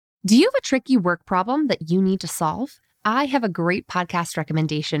Do you have a tricky work problem that you need to solve? I have a great podcast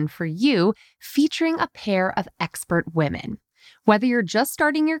recommendation for you featuring a pair of expert women. Whether you're just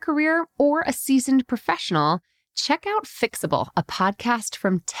starting your career or a seasoned professional, check out Fixable, a podcast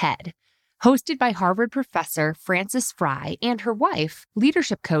from TED. Hosted by Harvard professor Frances Frei and her wife,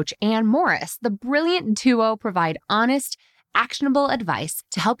 leadership coach Anne Morris, the brilliant duo provide honest, actionable advice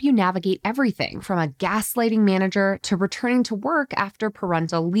to help you navigate everything from a gaslighting manager to returning to work after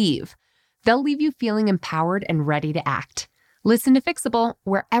parental leave. They'll leave you feeling empowered and ready to act. Listen to Fixable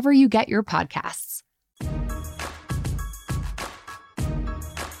wherever you get your podcasts.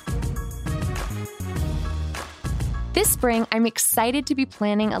 This spring, I'm excited to be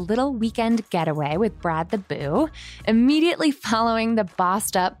planning a little weekend getaway with Brad the Boo, immediately following the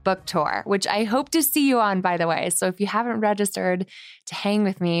Bossed Up book tour, which I hope to see you on, by the way. So if you haven't registered to hang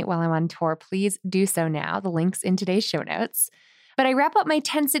with me while I'm on tour, please do so now. The link's in today's show notes. But I wrap up my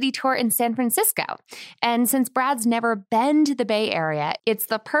 10-city tour in San Francisco. And since Brad's never been to the Bay Area, it's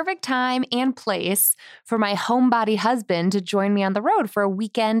the perfect time and place for my homebody husband to join me on the road for a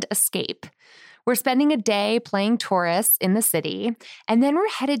weekend escape. We're spending a day playing tourists in the city, and then we're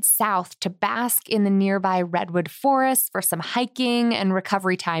headed south to bask in the nearby redwood forest for some hiking and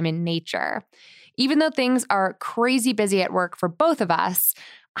recovery time in nature. Even though things are crazy busy at work for both of us,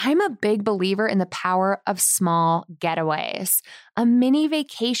 I'm a big believer in the power of small getaways. A mini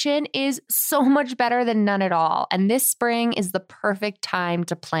vacation is so much better than none at all, and this spring is the perfect time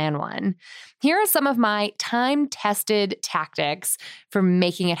to plan one. Here are some of my time-tested tactics for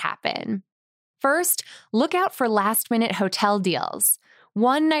making it happen. First, look out for last-minute hotel deals.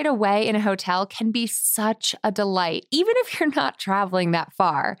 One night away in a hotel can be such a delight, even if you're not traveling that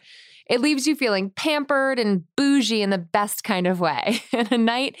far. It leaves you feeling pampered and bougie in the best kind of way. And a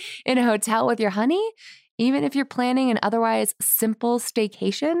night in a hotel with your honey, even if you're planning an otherwise simple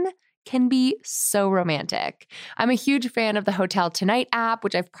staycation, can be so romantic. I'm a huge fan of the Hotel Tonight app,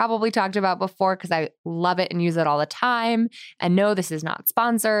 which I've probably talked about before because I love it and use it all the time. And no, this is not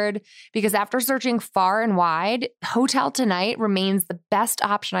sponsored, because after searching far and wide, Hotel Tonight remains the best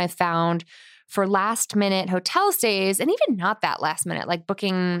option I've found for last-minute hotel stays, and even not that last minute, like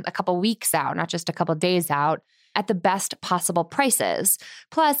booking a couple weeks out, not just a couple days out, at the best possible prices.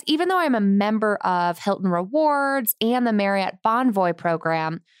 Plus, even though I'm a member of Hilton Rewards and the Marriott Bonvoy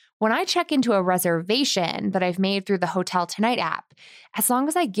program, when I check into a reservation that I've made through the Hotel Tonight app, as long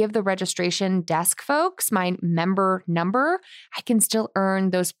as I give the registration desk folks my member number, I can still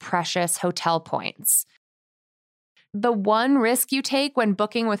earn those precious hotel points. The one risk you take when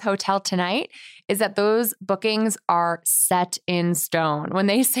booking with Hotel Tonight is that those bookings are set in stone. When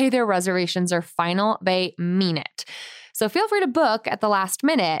they say their reservations are final, they mean it. So feel free to book at the last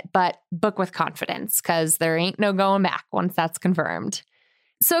minute, but book with confidence because there ain't no going back once that's confirmed.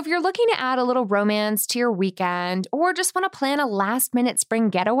 So if you're looking to add a little romance to your weekend or just want to plan a last-minute spring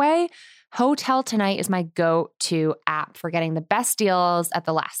getaway, Hotel Tonight is my go-to app for getting the best deals at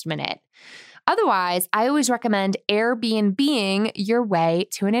the last minute. Otherwise, I always recommend Airbnb-ing your way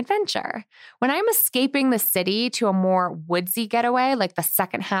to an adventure. When I'm escaping the city to a more woodsy getaway, like the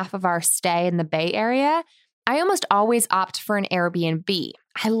second half of our stay in the Bay Area, I almost always opt for an Airbnb.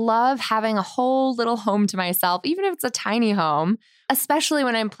 I love having a whole little home to myself, even if it's a tiny home, especially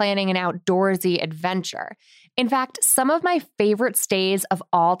when I'm planning an outdoorsy adventure. In fact, some of my favorite stays of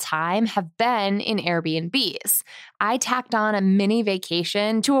all time have been in Airbnbs. I tacked on a mini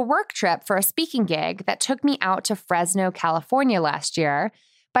vacation to a work trip for a speaking gig that took me out to Fresno, California last year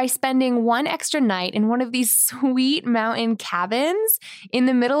by spending one extra night in one of these sweet mountain cabins in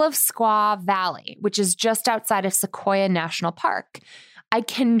the middle of Squaw Valley, which is just outside of Sequoia National Park. I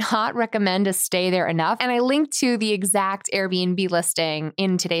cannot recommend a stay there enough, and I linked to the exact Airbnb listing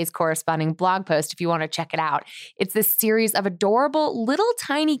in today's corresponding blog post if you want to check it out. It's this series of adorable little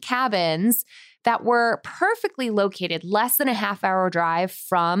tiny cabins that were perfectly located, less than a half-hour drive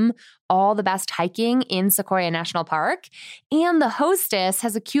from all the best hiking in Sequoia National Park. And the hostess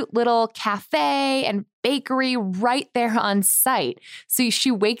has a cute little cafe and bakery right there on site. So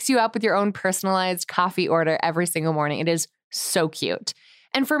she wakes you up with your own personalized coffee order every single morning. It is so cute.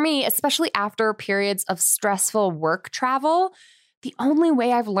 And for me, especially after periods of stressful work travel, the only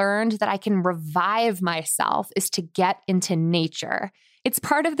way I've learned that I can revive myself is to get into nature. It's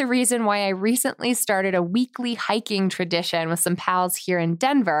part of the reason why I recently started a weekly hiking tradition with some pals here in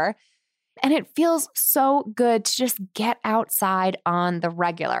Denver. And it feels so good to just get outside on the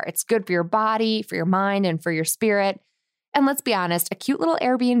regular. It's good for your body, for your mind, and for your spirit. And let's be honest, a cute little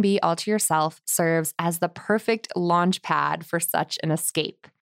Airbnb all to yourself serves as the perfect launch pad for such an escape.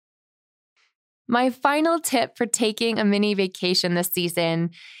 My final tip for taking a mini vacation this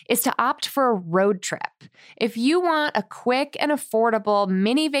season is to opt for a road trip. If you want a quick and affordable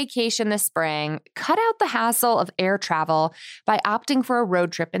mini vacation this spring, cut out the hassle of air travel by opting for a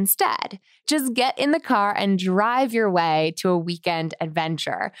road trip instead. Just get in the car and drive your way to a weekend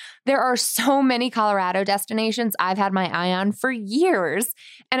adventure. There are so many Colorado destinations I've had my eye on for years,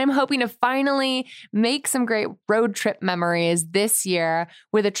 and I'm hoping to finally make some great road trip memories this year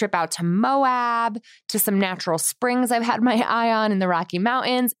with a trip out to Moab, to some natural springs I've had my eye on in the Rocky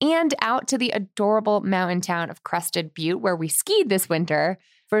Mountains, and out to the adorable mountain town of Crested Butte, where we skied this winter,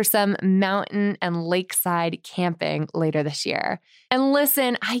 for some mountain and lakeside camping later this year. And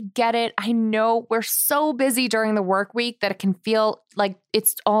listen, I get it. I know we're so busy during the work week that it can feel like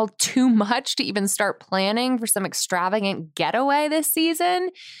it's all too much to even start planning for some extravagant getaway this season.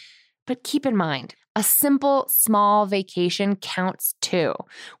 But keep in mind, a simple, small vacation counts too.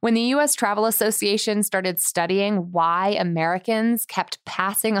 When the U.S. Travel Association started studying why Americans kept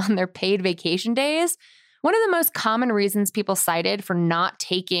passing on their paid vacation days, one of the most common reasons people cited for not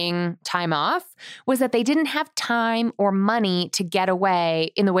taking time off was that they didn't have time or money to get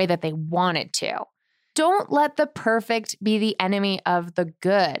away in the way that they wanted to. Don't let the perfect be the enemy of the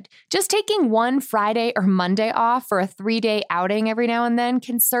good. Just taking one Friday or Monday off for a 3-day outing every now and then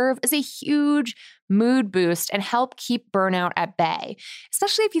can serve as a huge mood boost and help keep burnout at bay,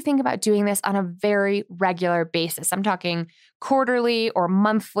 especially if you think about doing this on a very regular basis. I'm talking quarterly or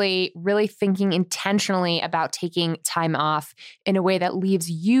monthly, really thinking intentionally about taking time off in a way that leaves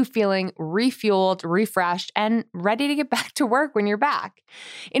you feeling refueled, refreshed, and ready to get back to work when you're back.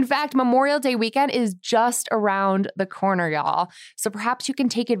 In fact, Memorial Day weekend is just around the corner, y'all. So perhaps you can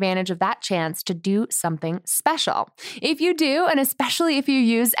take advantage of that chance to do something special. If you do, and especially if you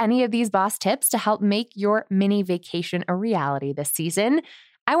use any of these boss tips to help make your mini vacation a reality this season,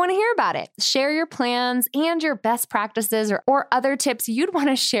 I want to hear about it. Share your plans and your best practices or other tips you'd want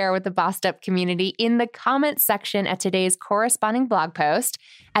to share with the Bossed Up community in the comments section at today's corresponding blog post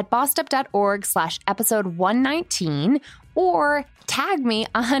at bossedup.org/episode 119, or tag me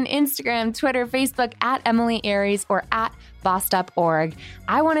on Instagram, Twitter, Facebook at Emily Aries or at bossedup.org.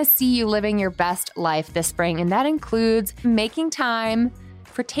 I want to see you living your best life this spring, and that includes making time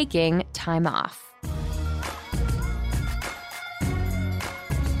for taking time off.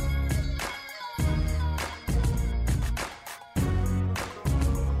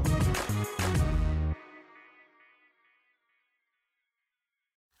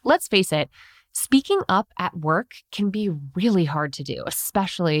 Let's face it, speaking up at work can be really hard to do,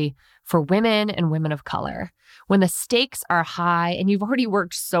 especially for women and women of color. When the stakes are high and you've already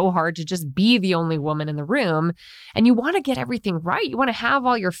worked so hard to just be the only woman in the room, and you want to get everything right, you want to have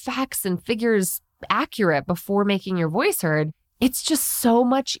all your facts and figures accurate before making your voice heard, it's just so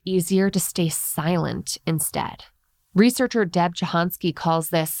much easier to stay silent instead. Researcher Deb Jahansky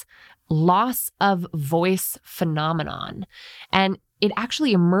calls this loss of voice phenomenon, and it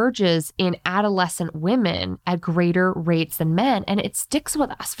actually emerges in adolescent women at greater rates than men, and it sticks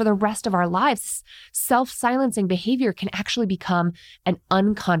with us for the rest of our lives. Self-silencing behavior can actually become an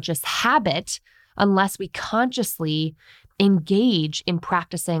unconscious habit unless we consciously engage in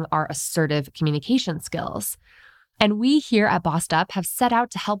practicing our assertive communication skills. And we here at Bossed Up have set out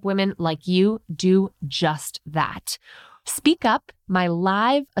to help women like you do just that. Speak Up, my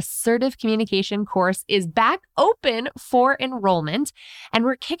live assertive communication course, is back open for enrollment, and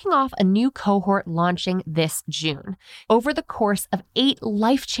we're kicking off a new cohort launching this June. Over the course of 8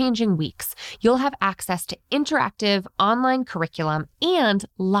 life-changing weeks, you'll have access to interactive online curriculum and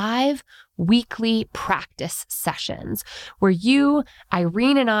live weekly practice sessions where you,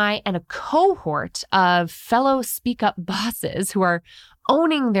 Irene, and I, and a cohort of fellow Speak Up bosses who are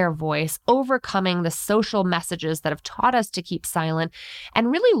owning their voice, overcoming the social messages that have taught us to keep silent, and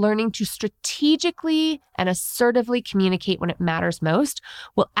really learning to strategically and assertively communicate when it matters most,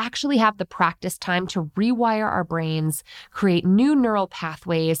 will actually have the practice time to rewire our brains, create new neural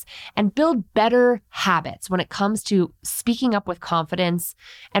pathways, and build better habits when it comes to speaking up with confidence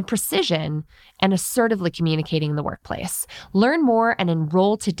and precision and assertively communicating in the workplace. Learn more and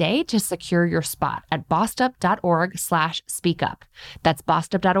enroll today to secure your spot at bossedup.org/speakup. That's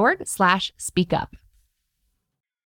bossedup.org/speakup.